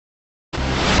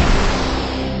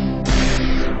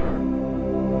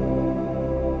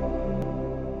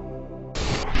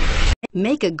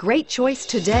Make a great choice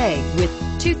today with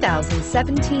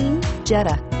 2017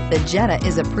 Jetta. The Jetta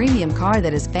is a premium car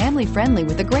that is family friendly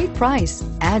with a great price,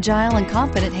 agile and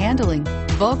confident handling.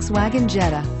 Volkswagen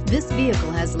Jetta. This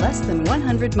vehicle has less than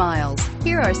 100 miles.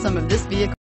 Here are some of this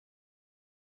vehicle's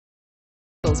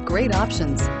great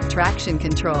options: traction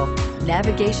control,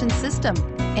 navigation system,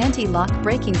 anti-lock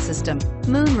braking system,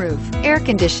 moonroof, air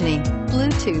conditioning,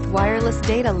 Bluetooth wireless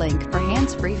data link for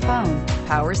hands-free phone,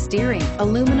 power steering,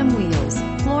 aluminum wheels,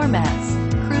 floor mats,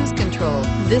 cruise control.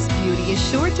 This beauty is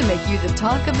sure to make you the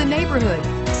talk of the neighborhood.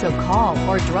 So call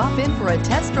or drop in for a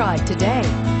test drive today.